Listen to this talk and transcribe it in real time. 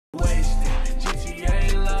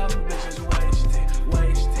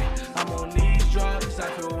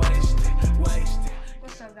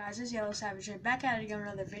guys, it's Yellow Savage here, back at it again with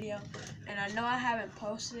another video, and I know I haven't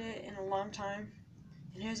posted it in a long time,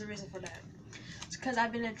 and here's the reason for that. It's because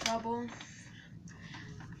I've been in trouble.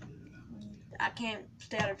 I can't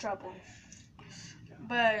stay out of trouble,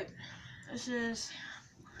 but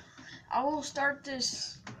I will start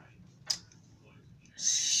this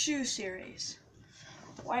shoe series,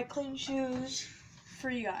 white clean shoes for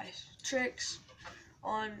you guys, tricks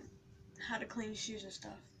on how to clean shoes and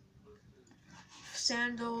stuff.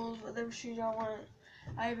 Sandals, whatever shoes I want.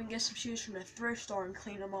 I even get some shoes from the thrift store and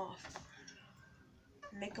clean them off.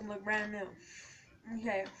 Make them look brand new.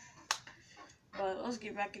 Okay, but let's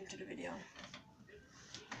get back into the video.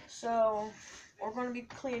 So, we're going to be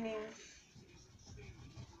cleaning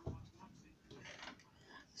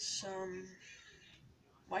some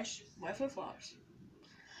white flip-flops.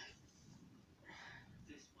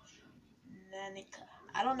 Nautical.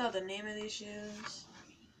 I don't know the name of these shoes.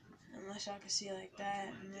 Unless y'all can see like that.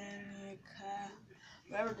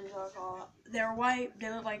 Whatever these are called. They're white. They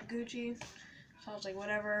look like Gucci. So I was like,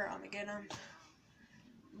 whatever. I'm going to get them.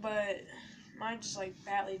 But mine's just like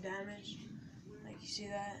badly damaged. Like, you see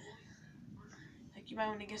that? Like, you might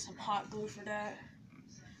want to get some hot glue for that.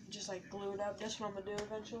 Just like glue it up. That's what I'm going to do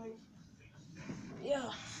eventually. Yeah.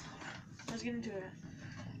 Let's get into it.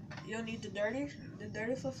 You'll need the dirty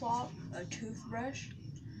flip-flop, a toothbrush,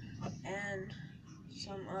 and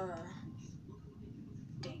some,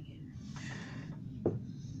 dang it.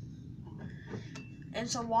 And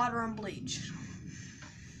some water and bleach.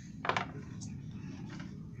 Now,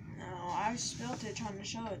 I spilled it trying to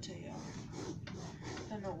show it to you.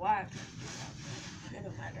 Don't know why. It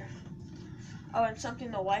don't matter. Oh, and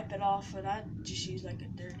something to wipe it off, but I just use like a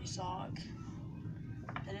dirty sock.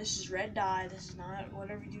 And this is red dye. This is not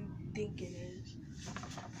whatever you think it is.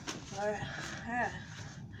 Alright, yeah.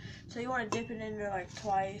 So you want to dip it in there like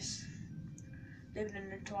twice. Dip it in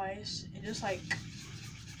there twice. And just like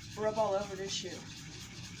rub all over this shoe.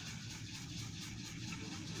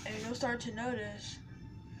 And you'll start to notice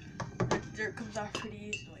that dirt comes off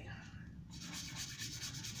pretty easily.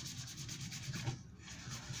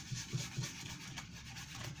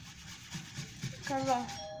 It comes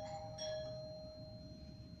off.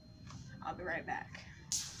 I'll be right back.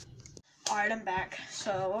 Alright, I'm back.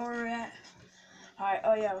 So, where we're at? Alright,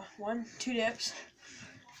 oh yeah, 2 dips,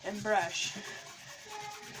 and brush.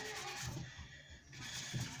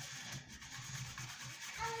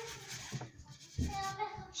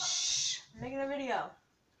 Shh, I'm making a video.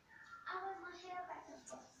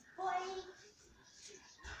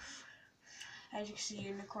 As you can see,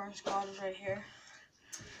 Unicorn Squad is right here.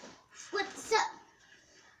 What's up?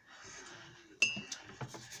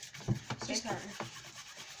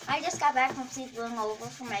 I just got back from sleeping over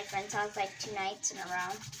from my friend's house like 2 nights in a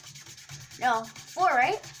row. No, 4,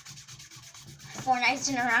 right? 4 nights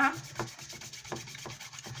in a row.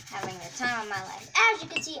 Having the time of my life. As you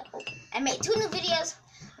can see, I made 2 new videos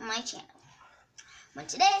on my channel. One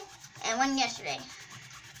today and one yesterday.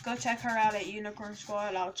 Go check her out at Unicorn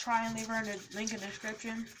Squad. I'll try and leave her in the link in the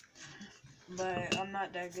description. But I'm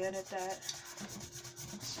not that good at that.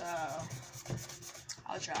 So,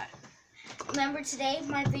 I'll try. Remember today,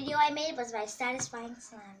 my video I made was my satisfying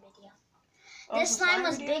slime video. This slime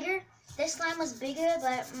was bigger. This slime was bigger,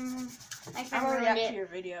 but my friend ruined it. I'm gonna react to your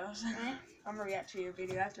videos. Right? I'm gonna react to your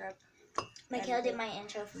video after I. Michaela did my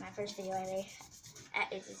intro for my first video I made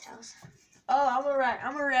at Izzy's house. Oh, I'm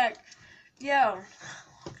gonna react. Yo,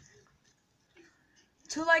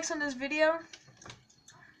 2 likes on this video,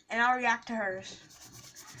 and I'll react to hers.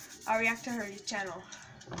 I'll react to her channel.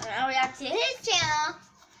 And I'll react to his channel.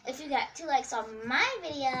 If you got 2 likes on my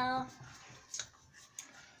video,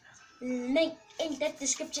 link in the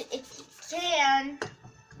description if you can.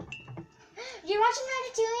 You're watching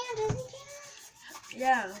Ratatouille on Disney Channel?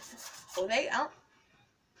 Yeah. Well,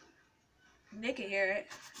 they can hear it,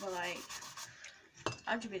 but like,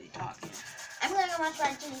 I'm too busy talking. I'm gonna go watch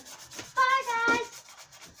Ratatouille. Bye, guys.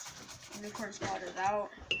 Unicorn Squad is out.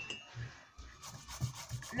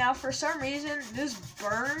 Now, for some reason, this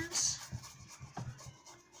burns.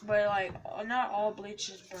 But, like, not all bleach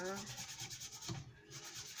is burned.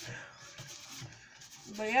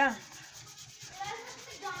 But, yeah. You guys went to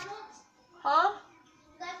McDonald's? Huh?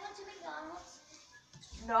 You guys went to McDonald's?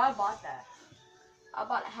 No, I bought that. I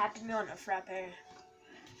bought a Happy Meal and a frappe. And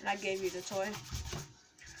I gave you the toy.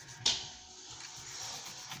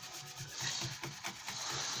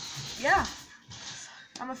 Yeah.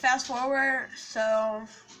 I'm gonna fast forward, so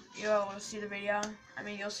you'll see the video. I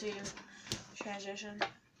mean, you'll see transition.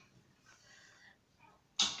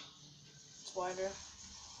 Wider.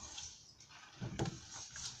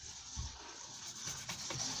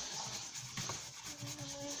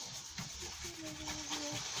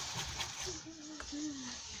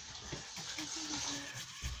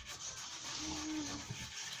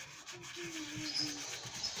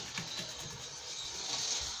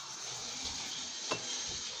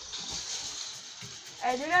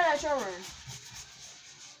 Hey, do that at your room.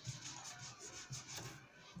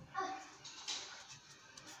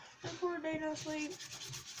 That poor day no sleep.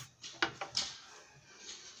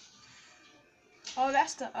 Oh,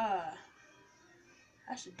 that's the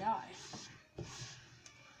dye.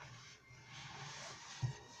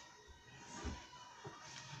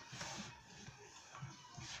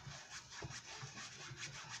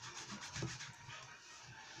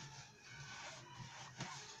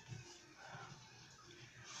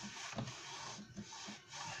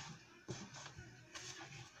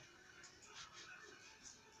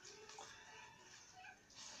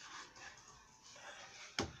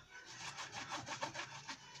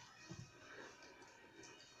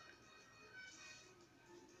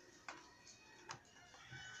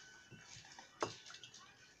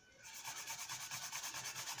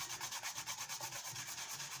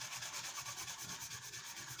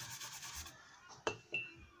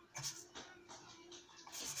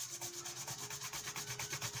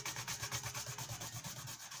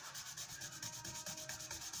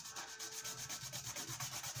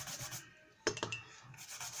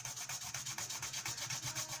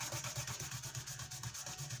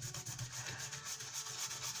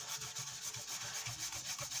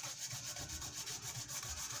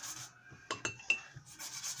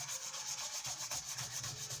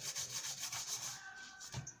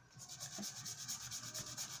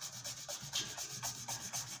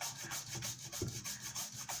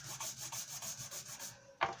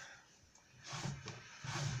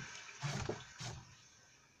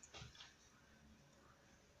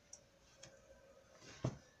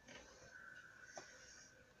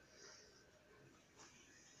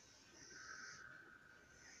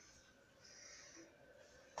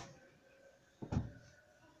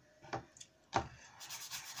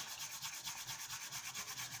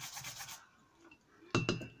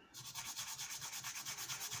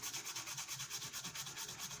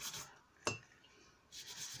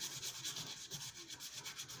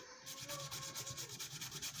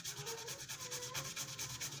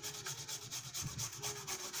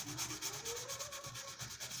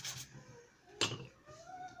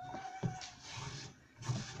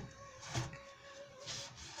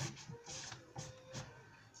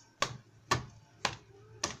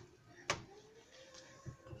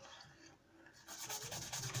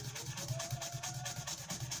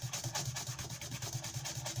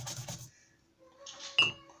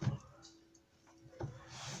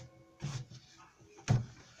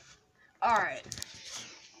 Alright.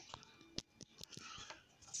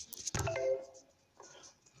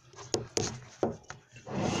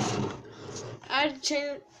 I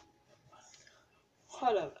changed.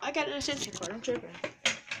 Hold up. I got an extension cord. I'm tripping.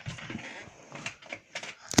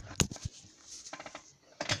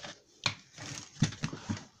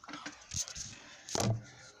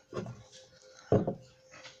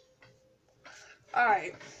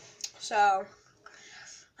 Alright. So,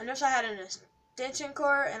 I noticed I had an extension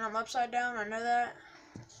cord and I'm upside down. I know that.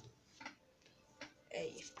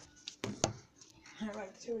 Hey. I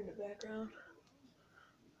like two in the background.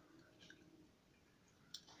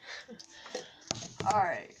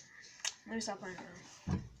 Alright. Let me stop playing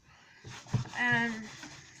now. And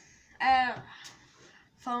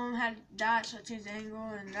phone had died, so I changed the angle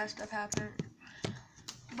and that stuff happened.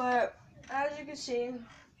 But as you can see,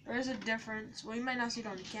 there's a difference. Well, you might not see it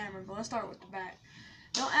on the camera, but let's start with the back.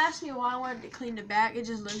 Don't ask me why I wanted to clean the back. It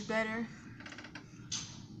just looks better.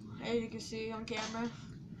 As you can see on camera.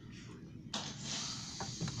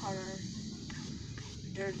 Hold on.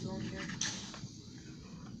 Dirt is on here.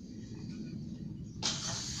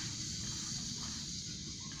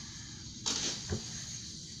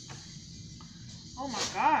 Oh my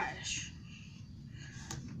gosh.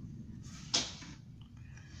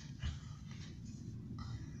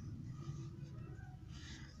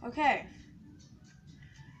 Okay.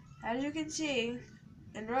 As you can see,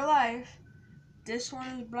 in real life, this one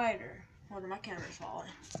is brighter. Hold on, my camera's falling.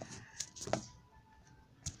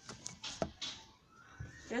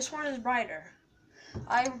 This one is brighter.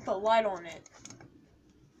 I even put light on it.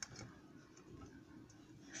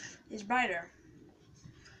 It's brighter.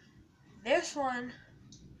 This one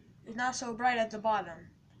is not so bright at the bottom.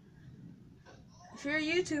 If you're a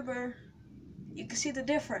YouTuber, you can see the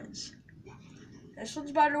difference. This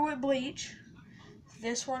one's brighter with bleach.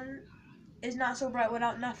 This one is not so bright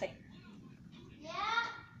without nothing. Yeah.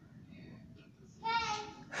 Okay.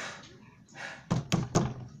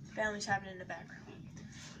 Family's happening in the background.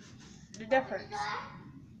 The difference.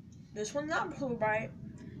 This one's not so bright.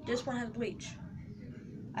 This one has bleach.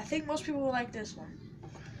 I think most people will like this one.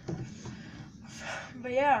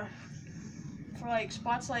 But yeah, for like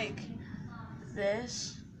spots like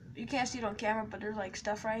this. You can't see it on camera, but there's like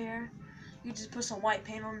stuff right here. You just put some white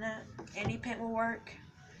paint on that. Any paint will work.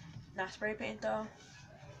 Not spray paint though.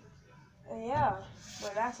 And yeah,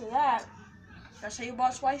 but after that, that's how you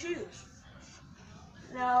bought white shoes.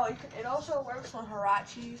 Now, it also works on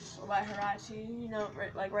Hirachis, like Hirachi, you know,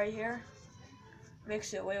 like right here.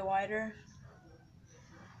 Makes it way wider.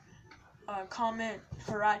 Comment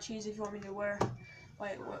Hirachis if you want me to wear,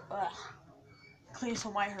 clean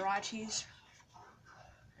some white Hirachis.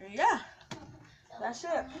 And yeah, that's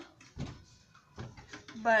it.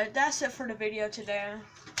 But that's it for the video today.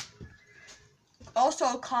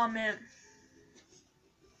 Also comment.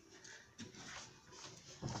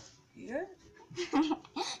 You good?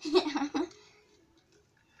 Yeah.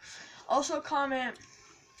 Also comment.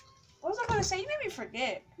 What was I gonna say? You made me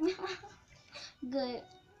forget. Good.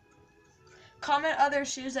 Comment other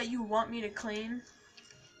shoes that you want me to clean.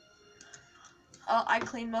 I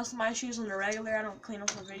clean most of my shoes on the regular. I don't clean them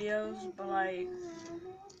for videos, but like,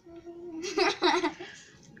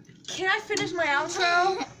 can I finish my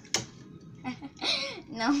outro?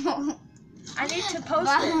 No. I need to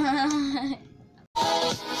post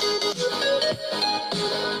it.